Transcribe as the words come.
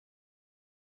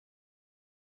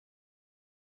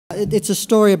It's a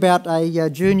story about a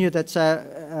junior that's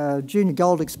a junior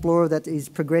gold explorer that is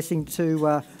progressing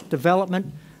to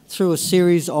development through a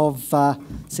series of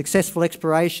successful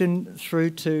exploration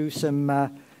through to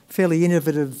some fairly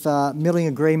innovative milling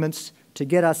agreements to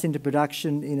get us into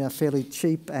production in a fairly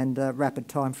cheap and rapid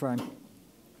time frame.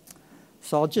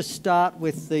 So I'll just start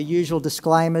with the usual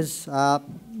disclaimers.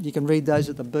 You can read those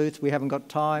at the booth. We haven't got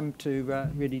time to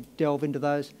really delve into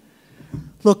those.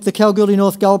 Look, the Kalgoorlie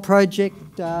North Gold Project,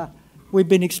 we've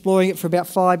been exploring it for about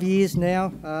 5 years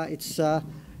now. It's a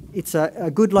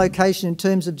good location in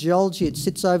terms of geology. It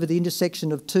sits over the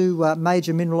intersection of two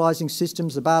major mineralising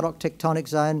systems, the Bardock Tectonic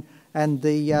Zone and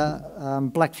the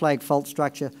Black Flag Fault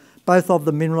structure, both of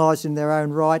them mineralised in their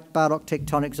own right, Bardock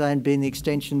Tectonic Zone being the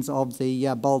extensions of the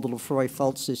Boulder-Lefroy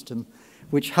Fault system,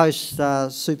 which hosts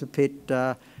Super Pit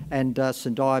and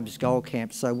St Ives gold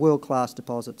camps, so world-class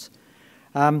deposits.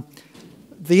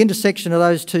 The intersection of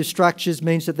those two structures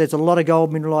means that there's a lot of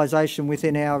gold mineralisation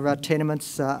within our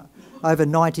tenements, over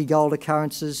 90 gold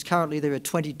occurrences. Currently there are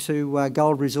 22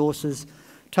 gold resources,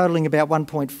 totalling about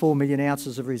 1.4 million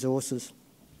ounces of resources.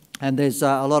 And there's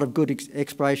a lot of good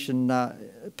exploration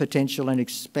potential and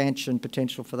expansion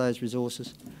potential for those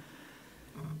resources.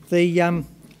 The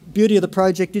beauty of the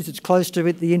project is it's close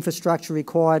to the infrastructure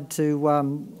required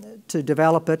to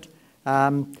develop it.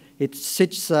 It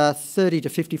sits 30 to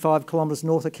 55 kilometres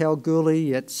north of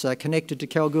Kalgoorlie. It's connected to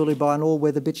Kalgoorlie by an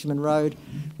all-weather bitumen road.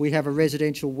 We have a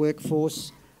residential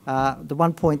workforce. The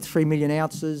 1.3 million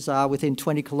ounces are within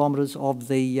 20 kilometres of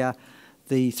the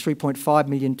 3.5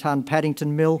 million tonne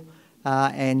Paddington mill,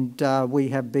 and we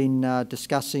have been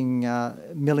discussing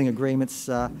milling agreements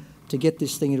to get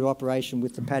this thing into operation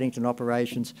with the Paddington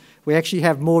operations. We actually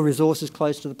have more resources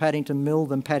close to the Paddington mill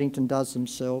than Paddington does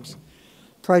themselves.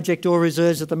 Project ore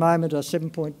reserves at the moment are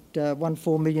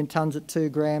 7.14 million tonnes at 2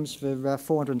 grams for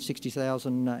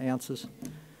 460,000 ounces.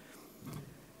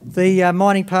 The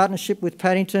mining partnership with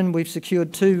Paddington, we've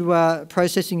secured 2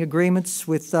 processing agreements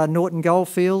with Norton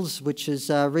Goldfields, which has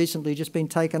recently just been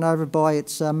taken over by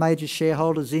its major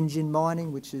shareholder, Xinjiang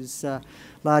Mining, which is the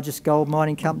largest gold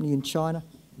mining company in China.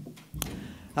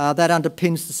 That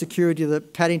underpins the security of the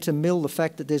Paddington mill, the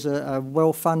fact that there's a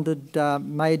well-funded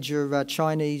major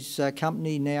Chinese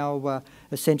company now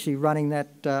essentially running that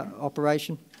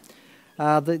operation.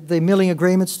 The milling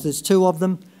agreements, there's 2 of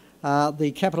them.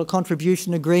 The capital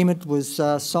contribution agreement was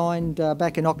signed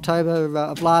back in October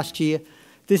of last year.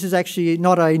 This is actually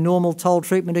not a normal toll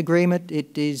treatment agreement.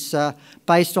 It is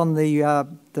based on the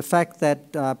fact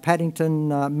that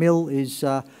Paddington mill is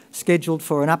scheduled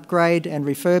for an upgrade and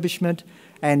refurbishment,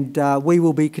 and we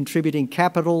will be contributing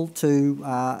capital to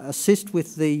assist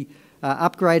with the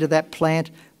upgrade of that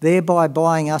plant, thereby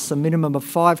buying us a minimum of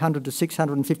 500 to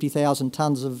 650,000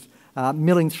 tonnes of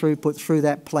milling throughput through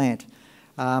that plant.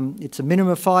 It's a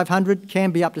minimum of 500,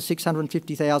 can be up to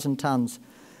 650,000 tonnes.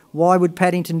 Why would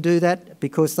Paddington do that?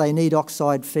 Because they need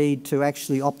oxide feed to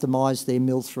actually optimise their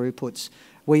mill throughputs.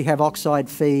 We have oxide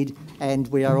feed and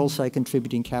we are also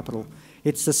contributing capital.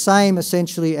 It's the same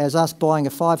essentially as us buying a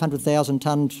 500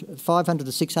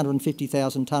 to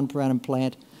 650,000 tonne per annum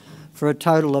plant for a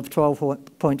total of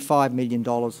 $12.5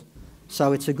 million.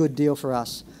 So it's a good deal for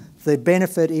us. The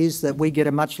benefit is that we get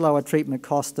a much lower treatment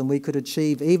cost than we could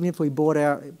achieve even if we built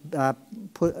our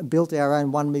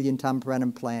own 1 million tonne per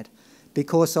annum plant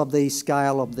because of the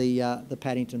scale of the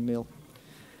Paddington mill.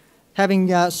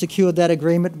 Having secured that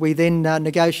agreement, we then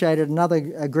negotiated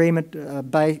another agreement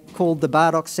called the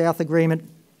Bardock South Agreement.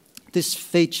 This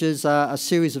features a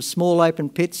series of small open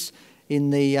pits in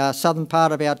the southern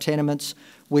part of our tenements,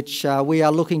 which we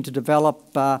are looking to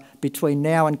develop between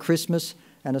now and Christmas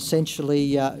and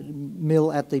essentially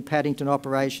mill at the Paddington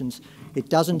operations. It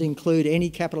doesn't include any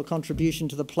capital contribution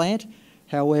to the plant.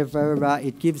 However,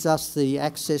 it gives us the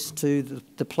access to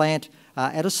the plant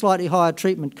at a slightly higher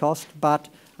treatment cost, but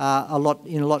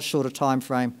in a lot shorter time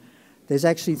frame. There's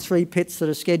actually 3 pits that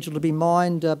are scheduled to be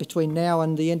mined between now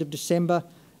and the end of December.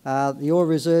 The ore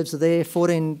reserves are there,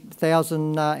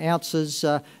 14,000 ounces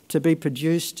to be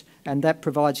produced, and that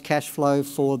provides cash flow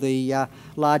for the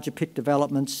larger pit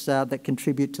developments that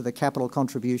contribute to the capital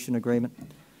contribution agreement.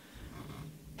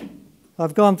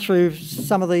 I've gone through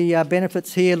some of the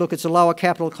benefits here. Look, it's a lower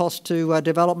capital cost to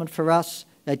development for us.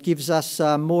 It gives us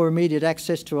more immediate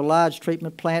access to a large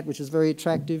treatment plant, which is very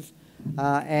attractive,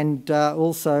 and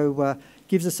also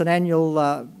gives us an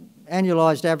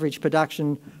annualised average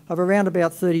production of around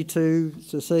about 32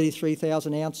 to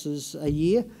 33,000 ounces a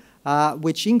year,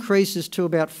 which increases to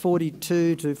about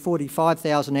 42 to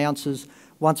 45,000 ounces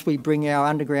once we bring our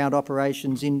underground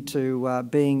operations into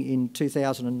being in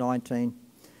 2019.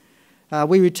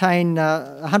 We retain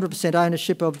 100%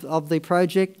 ownership of the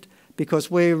project because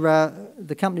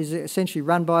the company is essentially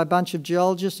run by a bunch of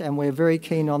geologists, and we're very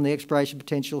keen on the exploration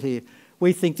potential here.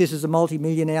 We think this is a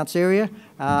multi-million ounce area.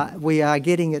 We are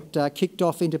getting it kicked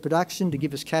off into production to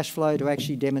give us cash flow to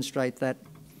actually demonstrate that.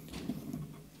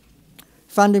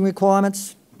 Funding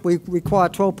requirements. We require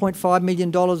 $12.5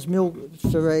 million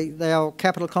for our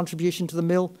capital contribution to the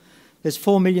mill. There's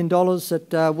 $4 million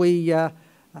that we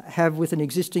have with an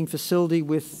existing facility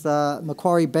with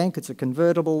Macquarie Bank. It's a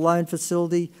convertible loan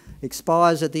facility.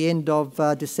 Expires at the end of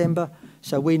December,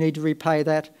 so we need to repay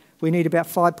that. We need about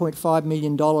 $5.5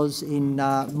 million in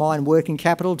mine working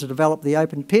capital to develop the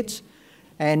open pits,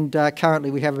 and currently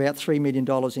we have about $3 million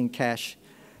in cash.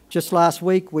 Just last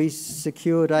week we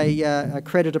secured a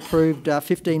credit-approved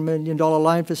 $15 million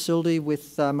loan facility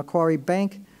with Macquarie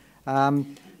Bank.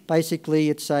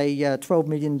 Basically it's a $12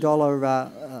 million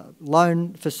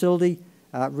loan facility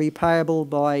repayable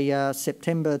by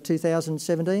September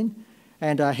 2017.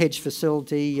 And a hedge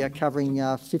facility covering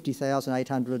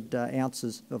 50,800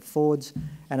 ounces of forwards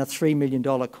and a $3 million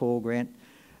core grant.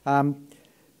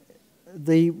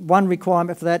 The one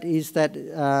requirement for that is that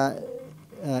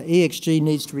EXG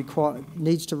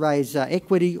needs to raise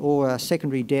equity or a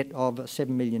secondary debt of $7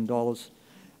 million.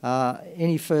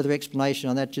 Any further explanation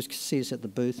on that, just see us at the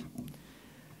booth.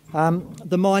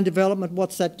 The mine development,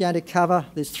 what's that going to cover?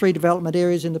 There's 3 development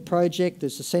areas in the project.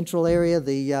 There's the central area,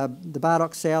 the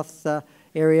Bardock South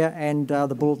area, and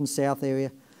the Bulletin South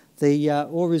area. The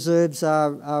ore reserves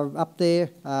are up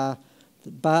there.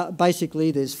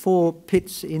 Basically, there's 4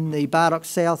 pits in the Bardock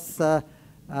South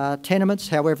tenements.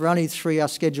 However, only 3 are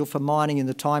scheduled for mining in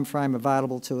the time frame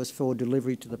available to us for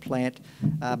delivery to the plant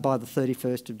by the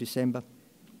 31st of December.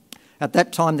 At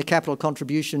that time, the capital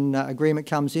contribution agreement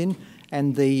comes in,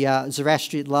 and the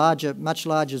much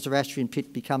larger Zoroastrian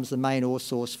pit becomes the main ore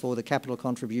source for the capital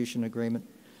contribution agreement.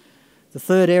 The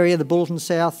third area, the Bulletin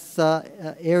South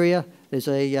area, there's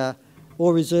a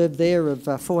ore reserve there of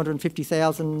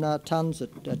 450,000 tonnes at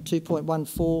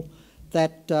 2.14.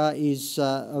 That is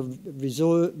a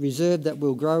reserve that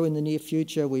will grow in the near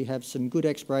future. We have some good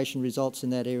exploration results in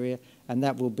that area, and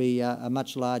that will be a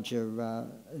much larger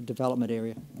development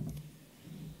area.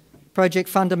 Project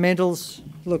fundamentals.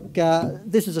 Look,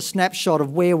 this is a snapshot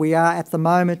of where we are at the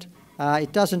moment.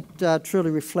 It doesn't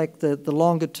truly reflect the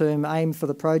longer term aim for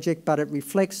the project, but it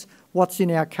reflects what's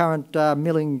in our current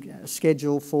milling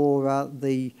schedule for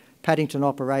the Paddington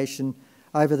operation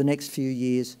over the next few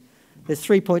years. There's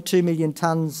 3.2 million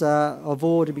tonnes of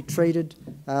ore to be treated.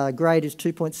 Grade is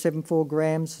 2.74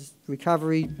 grams.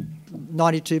 Recovery,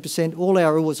 92%. All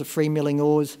our ores are free milling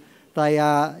ores. They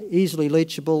are easily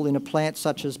leachable in a plant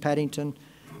such as Paddington,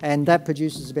 and that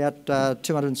produces about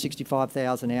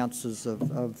 265,000 ounces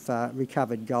of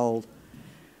recovered gold.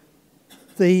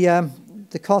 The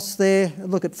costs there,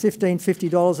 look at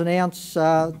 $1,550 an ounce.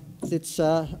 It's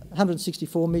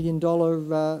 $164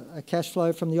 million cash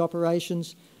flow from the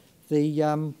operations.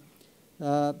 The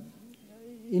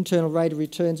internal rate of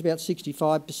return is about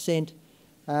 65%,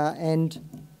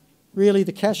 and really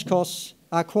the cash costs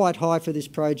are quite high for this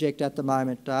project at the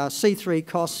moment. C3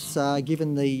 costs,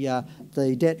 given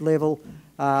the debt level,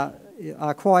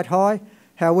 are quite high.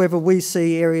 However, we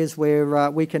see areas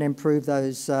where we can improve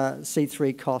those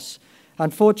C3 costs.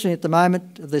 Unfortunately, at the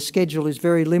moment, the schedule is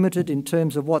very limited in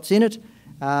terms of what's in it.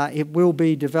 It will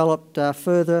be developed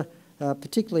further,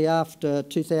 particularly after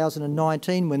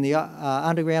 2019 when the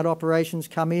underground operations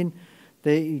come in.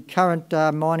 The current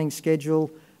mining schedule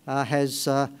has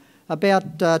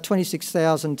about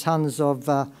 26,000 tonnes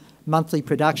of monthly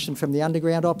production from the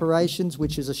underground operations,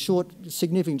 which is a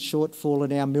significant shortfall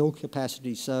in our mill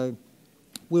capacity. So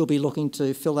we'll be looking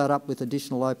to fill that up with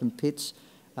additional open pits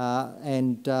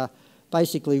and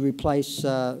basically replace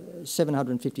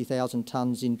 750,000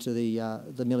 tonnes into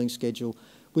the milling schedule,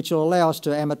 which will allow us to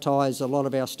amortise a lot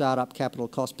of our start-up capital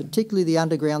costs, particularly the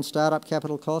underground start-up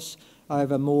capital costs,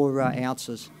 over more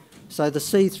ounces. So the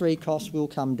C3 costs will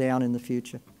come down in the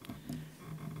future.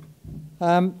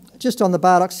 Just on the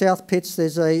Bardock South pits,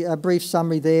 there's a brief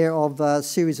summary there of a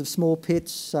series of small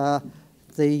pits.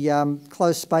 The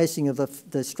close spacing of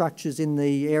the structures in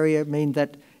the area mean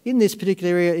that in this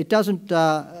particular area it doesn't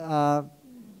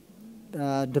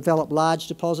develop large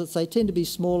deposits. They tend to be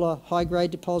smaller,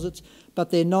 high-grade deposits, but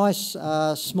they're nice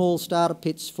small starter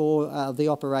pits for the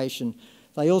operation.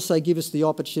 They also give us the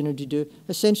opportunity to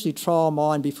essentially trial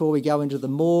mine before we go into the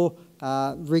more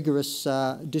rigorous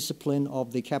discipline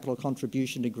of the capital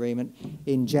contribution agreement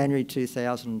in January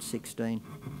 2016.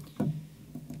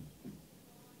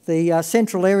 The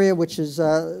central area, which is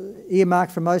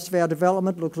earmarked for most of our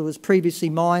development, it was previously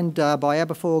mined by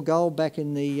Excelsior Gold back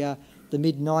in the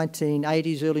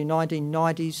mid-1980s, early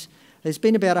 1990s. There's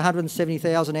been about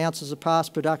 170,000 ounces of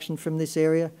past production from this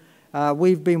area.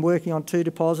 We've been working on two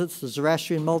deposits, the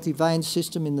Zoroastrian multi-vein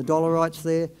system in the dolerites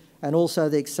there, and also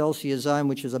the Excelsior zone,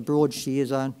 which is a broad shear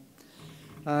zone.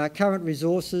 Current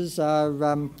resources are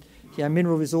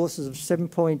mineral resources of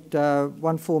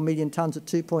 7.14 million tonnes at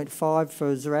 2.5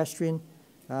 for Zoroastrian.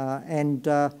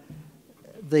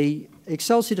 The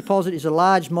Excelsior deposit is a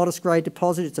large, modest grade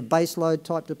deposit. It's a base load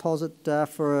type deposit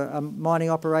for a mining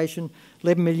operation.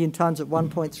 11 million tonnes at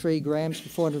 1.3 grams for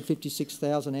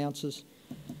 456,000 ounces.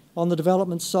 On the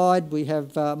development side, we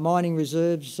have mining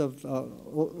reserves of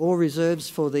ore reserves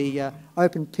for the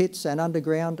open pits and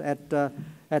underground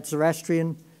at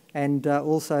Zoroastrian and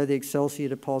also the Excelsior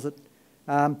deposit.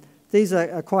 These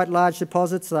are quite large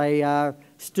deposits. They are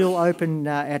still open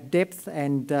at depth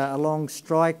and along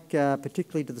strike,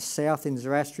 particularly to the south in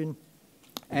Zoroastrian,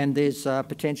 and there's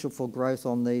potential for growth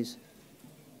on these.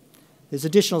 There's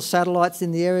additional satellites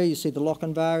in the area. You see the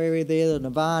Lochinvar area there, the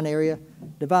Navan area.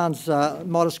 Navan's a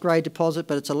modest grade deposit,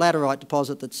 but it's a laterite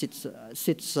deposit that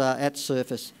sits at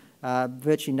surface,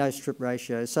 virtually no strip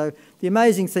ratio. So the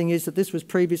amazing thing is that this was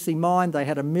previously mined. They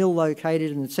had a mill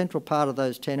located in the central part of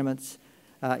those tenements,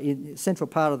 in the central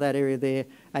part of that area there,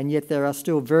 and yet there are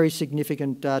still very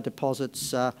significant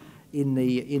deposits in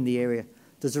the area.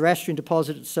 The Zoroastrian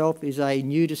deposit itself is a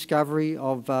new discovery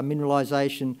of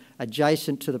mineralisation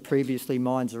adjacent to the previously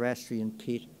mined Zoroastrian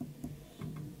pit.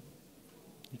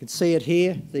 You can see it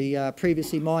here. The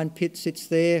previously mined pit sits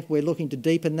there. We're looking to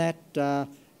deepen that.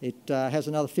 It has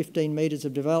another 15 metres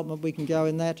of development we can go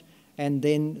in that, and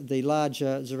then the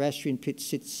larger Zoroastrian pit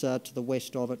sits to the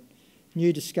west of it.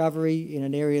 New discovery in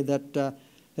an area that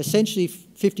essentially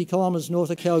 50 kilometres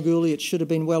north of Kalgoorlie. It should have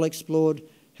been well explored.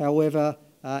 However,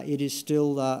 it is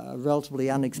still a relatively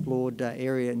unexplored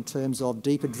area in terms of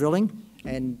deeper drilling,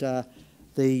 and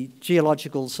the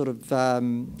geological sort of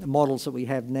models that we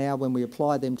have now, when we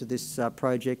apply them to this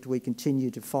project, we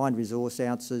continue to find resource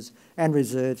ounces and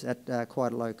reserves at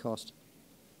quite a low cost.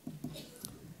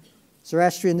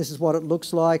 Zoroastrian, this is what it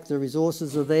looks like. The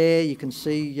resources are there. You can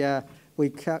see we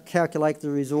calculate the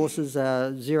resources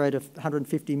 0 to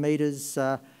 150 metres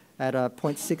at a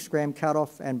 0.6 gram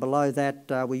cutoff, and below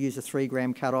that we use a 3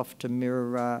 gram cutoff to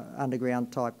mirror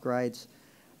underground type grades.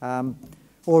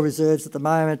 Ore reserves at the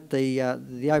moment,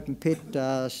 the open pit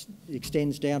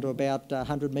extends down to about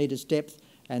 100 metres depth,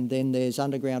 and then there's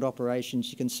underground operations.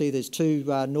 You can see there's two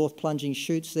north plunging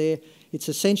chutes there. It's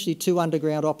essentially two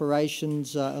underground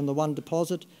operations on the one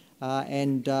deposit,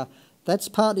 and that's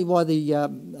partly why the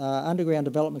underground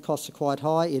development costs are quite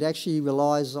high. It actually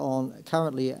relies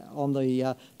currently on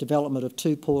the development of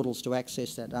two portals to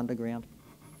access that underground.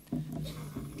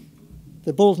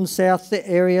 The Bulletin South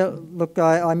area, look,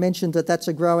 I mentioned that that's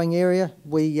a growing area.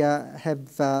 We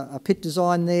have a pit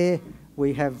design there.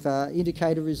 We have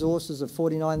indicated resources of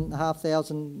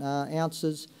 49,500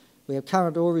 ounces. We have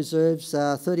current ore reserves,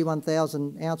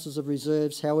 31,000 ounces of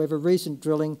reserves. However, recent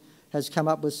drilling has come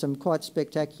up with some quite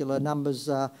spectacular numbers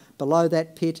below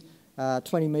that pit,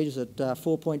 20 metres at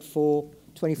 4.4,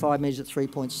 25 metres at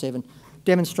 3.7.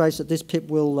 Demonstrates that this pit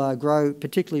will grow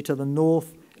particularly to the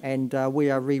north, and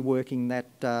we are reworking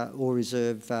that ore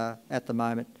reserve at the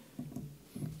moment.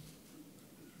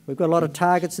 We've got a lot of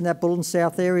targets in that Bulletin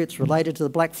South area. It's related to the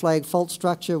Black Flag fault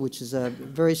structure, which is a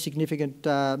very significant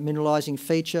mineralising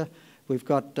feature. We've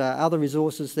got other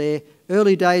resources there.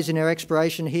 Early days in our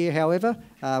exploration here, however.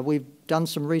 We've done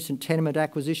some recent tenement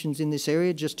acquisitions in this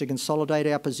area just to consolidate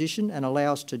our position and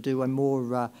allow us to do a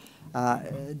more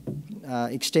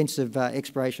extensive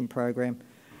exploration program.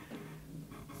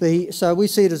 So we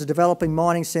see it as a developing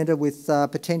mining centre with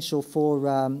potential for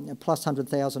plus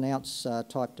 100,000 ounce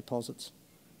type deposits.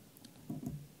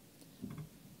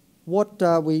 What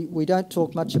we don't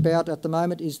talk much about at the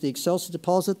moment is the Excelsior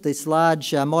deposit, this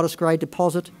large modest grade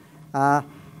deposit.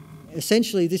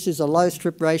 Essentially this is a low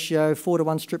strip ratio,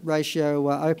 4:1 strip ratio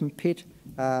open pit.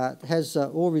 It has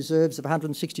ore reserves of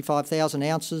 165,000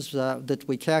 ounces that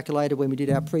we calculated when we did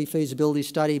our pre-feasibility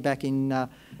study back in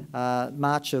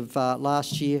March of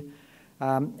last year.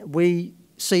 We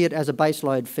see it as a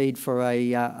baseload feed for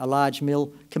a large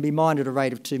mill, can be mined at a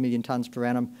rate of 2 million tonnes per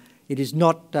annum. It is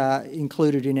not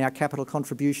included in our capital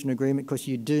contribution agreement because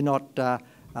you do not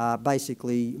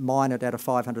basically mine it at a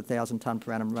 500,000 tonne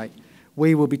per annum rate.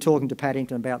 We will be talking to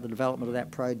Paddington about the development of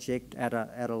that project at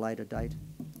a later date.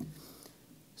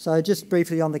 So just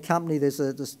briefly on the company, there's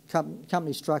this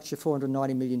company structure,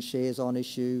 490 million shares on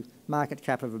issue, market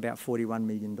cap of about $41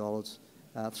 million.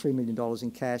 $3 million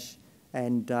in cash,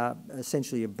 and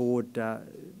essentially a board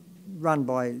run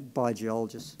by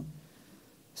geologists.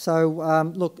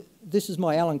 So look, this is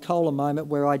my Alan Kohler moment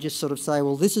where I just sort of say,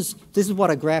 well, this is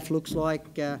what a graph looks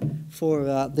like for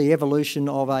the evolution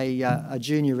of a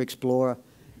junior explorer.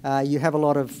 You have a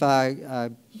lot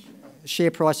of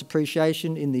share price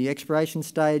appreciation in the exploration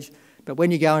stage, but when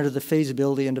you go into the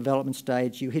feasibility and development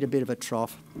stage, you hit a bit of a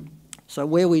trough. So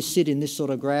where we sit in this sort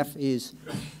of graph is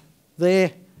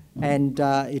there, and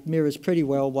it mirrors pretty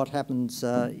well what happens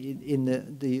in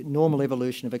the normal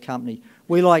evolution of a company.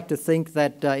 We like to think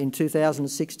that in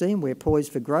 2016 we're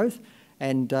poised for growth,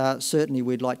 and certainly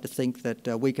we'd like to think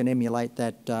that we can emulate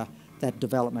that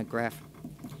development graph.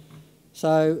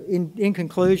 So in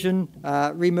conclusion,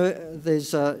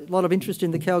 there's a lot of interest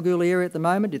in the Kalgoorlie area at the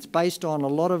moment. It's based on a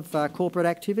lot of corporate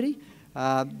activity.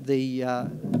 The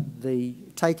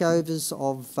takeovers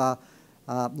of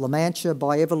La Mancha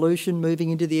by Evolution moving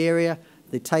into the area,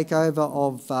 the takeover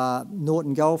of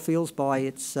Norton Goldfields by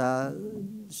its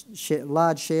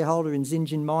large shareholder in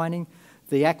Xinjiang Mining,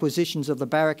 the acquisitions of the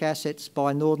Barrick assets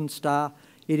by Northern Star.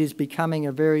 It is becoming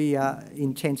a very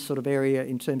intense sort of area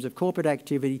in terms of corporate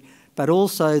activity, but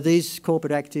also these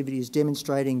corporate activities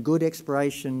demonstrating good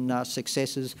exploration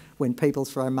successes when people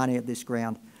throw money at this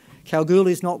ground.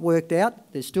 Kalgoorlie's not worked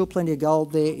out. There's still plenty of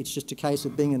gold there. It's just a case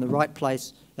of being in the right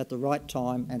place at the right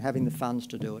time and having the funds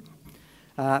to do it.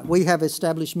 We have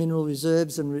established mineral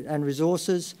reserves and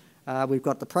resources. We've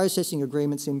got the processing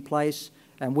agreements in place,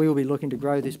 and we will be looking to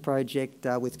grow this project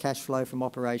with cash flow from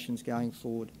operations going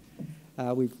forward.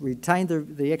 We've retained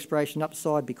the exploration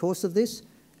upside because of this,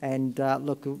 and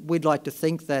look, we'd like to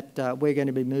think that we're going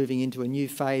to be moving into a new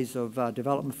phase of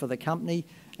development for the company,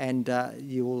 and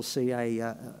you will see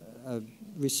a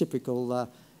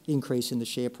reciprocal increase in the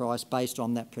share price based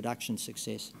on that production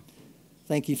success.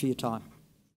 Thank you for your time.